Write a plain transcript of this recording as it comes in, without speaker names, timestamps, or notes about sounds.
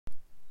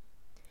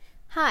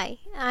Hi,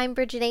 I'm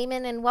Bridget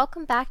Amon, and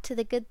welcome back to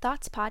the Good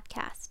Thoughts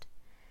podcast.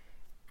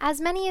 As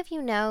many of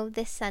you know,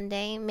 this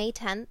Sunday, May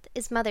 10th,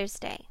 is Mother's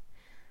Day.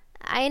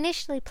 I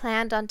initially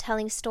planned on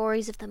telling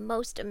stories of the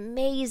most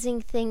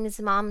amazing things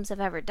moms have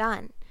ever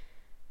done.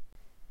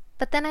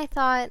 But then I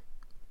thought,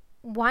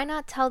 why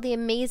not tell the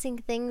amazing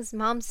things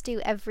moms do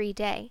every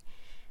day?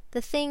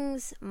 The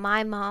things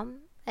my mom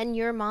and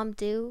your mom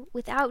do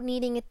without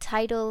needing a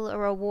title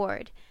or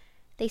award.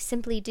 They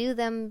simply do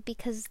them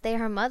because they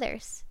are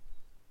mothers.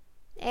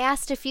 I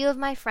asked a few of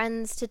my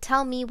friends to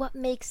tell me what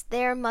makes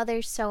their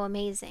mothers so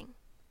amazing.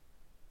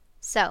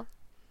 So,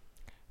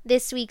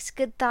 this week's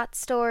Good Thought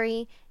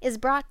story is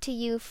brought to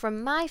you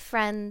from my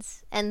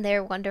friends and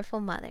their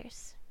wonderful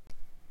mothers.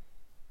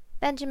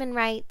 Benjamin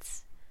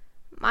writes,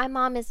 "My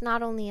mom is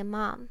not only a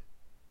mom.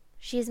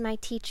 She is my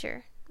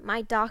teacher,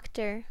 my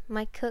doctor,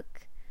 my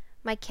cook,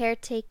 my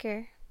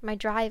caretaker, my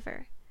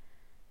driver.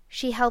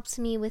 She helps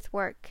me with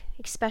work,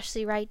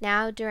 especially right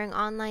now during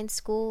online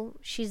school.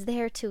 She's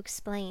there to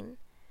explain.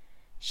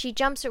 She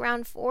jumps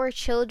around 4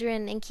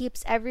 children and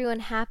keeps everyone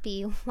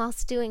happy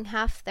whilst doing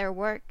half their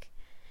work.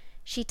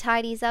 She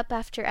tidies up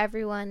after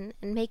everyone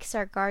and makes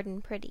our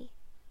garden pretty.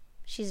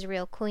 She's a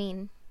real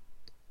queen."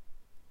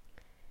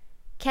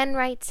 Ken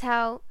writes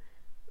how,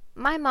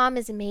 "My mom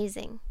is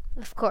amazing.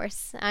 Of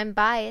course, I'm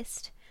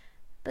biased.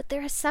 But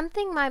there is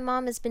something my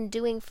mom has been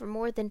doing for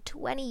more than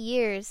 20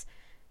 years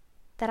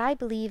that I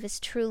believe is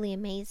truly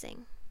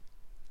amazing.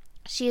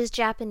 She is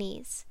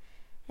Japanese,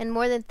 and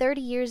more than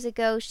 30 years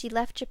ago she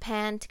left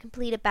Japan to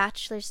complete a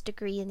bachelor's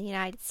degree in the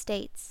United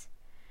States.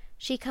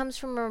 She comes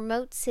from a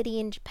remote city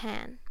in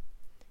Japan,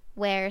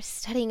 where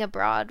studying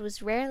abroad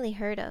was rarely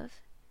heard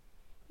of.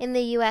 In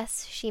the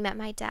US, she met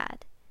my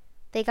dad.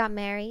 They got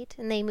married,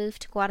 and they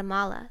moved to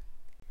Guatemala.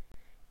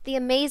 The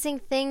amazing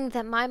thing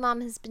that my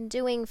mom has been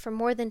doing for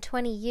more than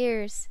 20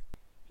 years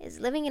is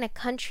living in a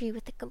country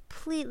with a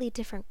completely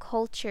different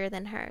culture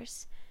than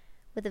hers,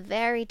 with a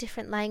very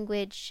different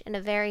language and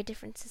a very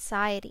different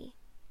society.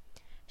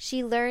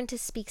 She learned to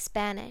speak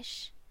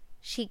Spanish.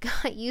 She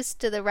got used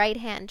to the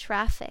right-hand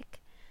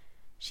traffic.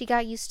 She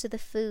got used to the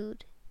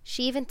food.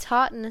 She even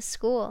taught in a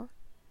school.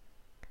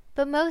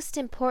 But most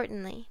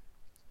importantly,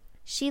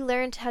 she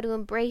learned how to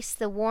embrace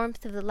the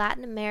warmth of the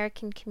Latin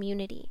American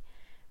community,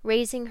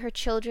 raising her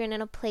children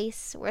in a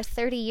place where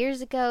 30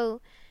 years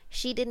ago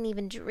she didn't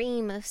even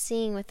dream of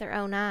seeing with her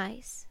own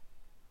eyes."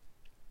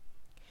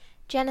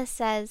 Jenna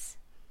says,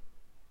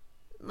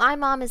 "My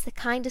mom is the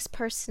kindest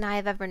person I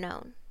have ever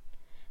known.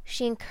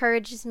 She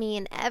encourages me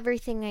in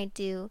everything I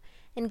do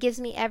and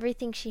gives me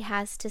everything she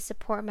has to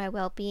support my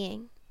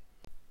well-being.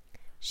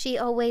 She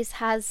always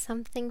has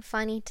something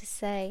funny to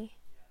say,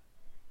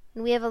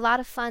 and we have a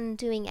lot of fun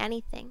doing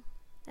anything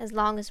as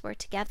long as we're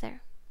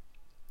together."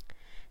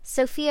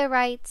 Sophia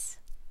writes,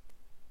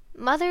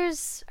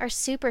 "Mothers are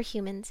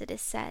superhumans, it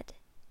is said.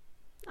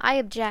 I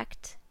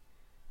object.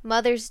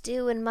 Mothers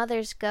do and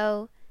mothers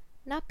go,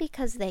 not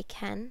because they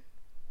can.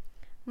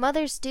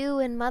 Mothers do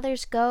and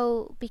mothers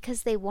go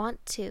because they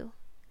want to.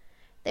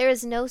 There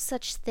is no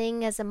such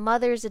thing as a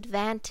mother's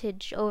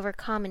advantage over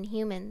common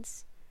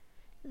humans.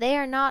 They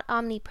are not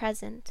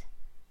omnipresent.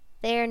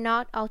 They are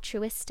not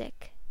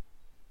altruistic.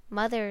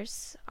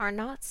 Mothers are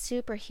not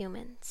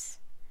superhumans.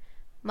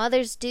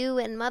 Mothers do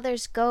and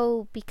mothers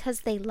go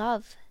because they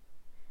love.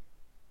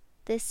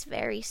 This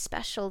very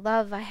special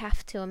love, I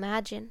have to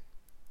imagine.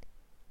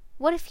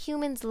 What if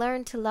humans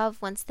learn to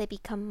love once they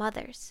become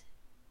mothers?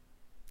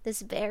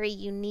 This very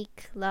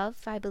unique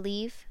love, I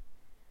believe.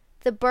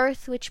 The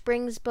birth which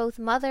brings both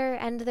mother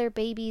and their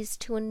babies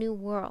to a new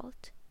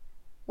world.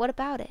 What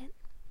about it?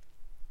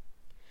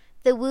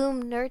 The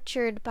womb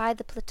nurtured by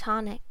the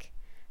platonic,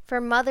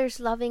 for mothers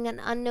loving an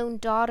unknown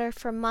daughter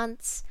for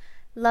months,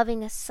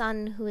 loving a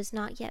son who is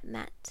not yet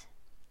met.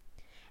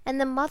 And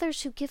the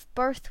mothers who give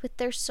birth with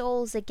their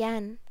souls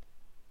again.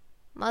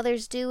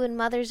 Mothers do and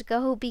mothers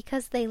go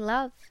because they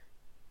love.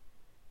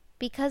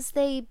 Because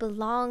they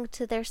belong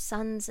to their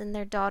sons and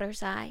their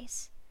daughters'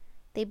 eyes.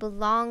 They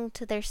belong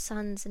to their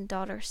sons' and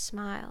daughters'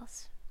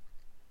 smiles.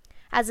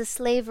 As a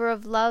slaver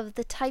of love,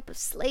 the type of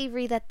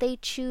slavery that they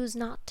choose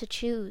not to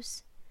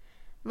choose.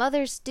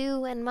 Mothers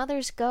do and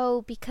mothers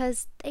go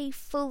because they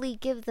fully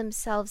give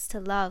themselves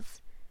to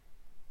love.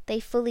 They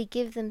fully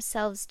give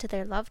themselves to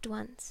their loved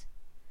ones.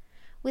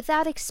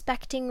 Without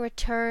expecting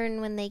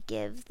return when they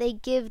give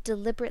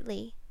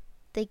deliberately.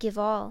 They give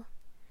all.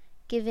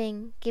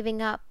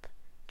 Giving up,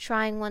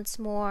 trying once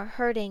more,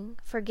 hurting,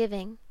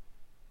 forgiving.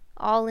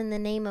 All in the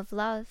name of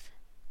love.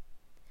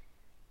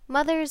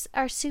 Mothers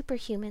are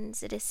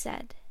superhumans, it is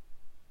said.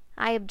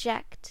 I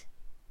object.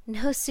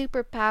 No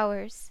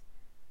superpowers.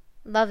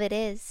 Love it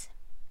is.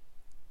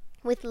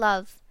 With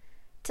love,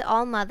 to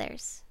all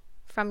mothers,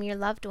 from your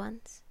loved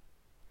ones.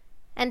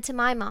 And to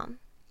my mom,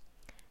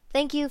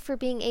 thank you for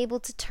being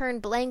able to turn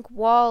blank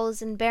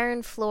walls and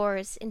barren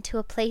floors into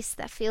a place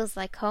that feels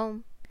like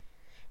home.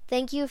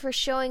 Thank you for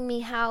showing me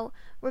how,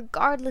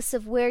 regardless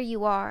of where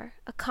you are,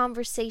 a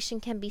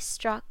conversation can be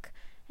struck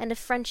and a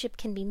friendship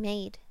can be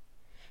made.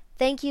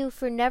 Thank you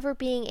for never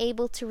being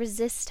able to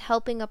resist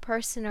helping a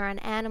person or an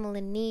animal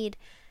in need,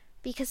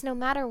 because no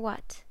matter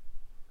what,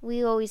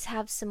 we always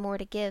have some more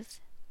to give.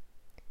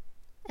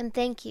 And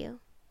thank you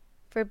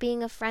for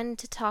being a friend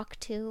to talk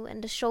to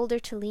and a shoulder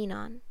to lean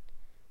on.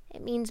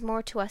 It means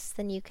more to us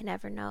than you can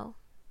ever know.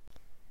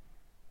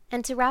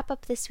 And to wrap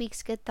up this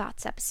week's Good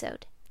Thoughts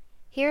episode,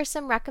 here are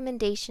some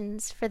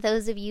recommendations for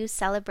those of you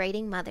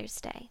celebrating Mother's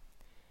Day.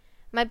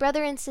 My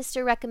brother and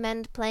sister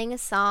recommend playing a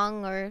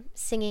song or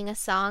singing a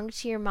song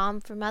to your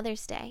mom for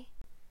Mother's Day.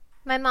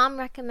 My mom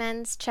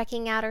recommends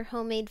checking out her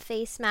homemade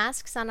face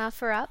masks on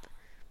OfferUp,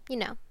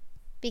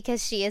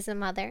 because she is a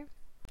mother.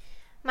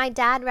 My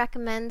dad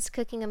recommends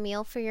cooking a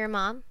meal for your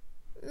mom,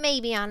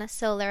 maybe on a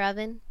solar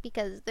oven,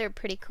 because they're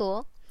pretty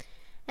cool.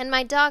 And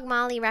my dog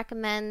Molly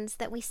recommends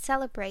that we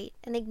celebrate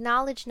and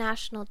acknowledge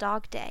National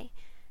Dog Day,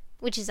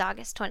 which is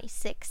August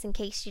 26th, in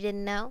case you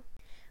didn't know.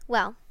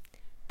 Well,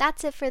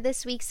 that's it for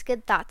this week's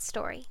Good Thoughts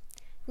story.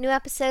 New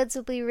episodes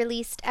will be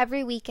released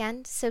every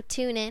weekend, so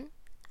tune in.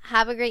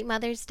 Have a great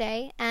Mother's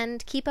Day,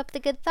 and keep up the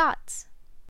good thoughts.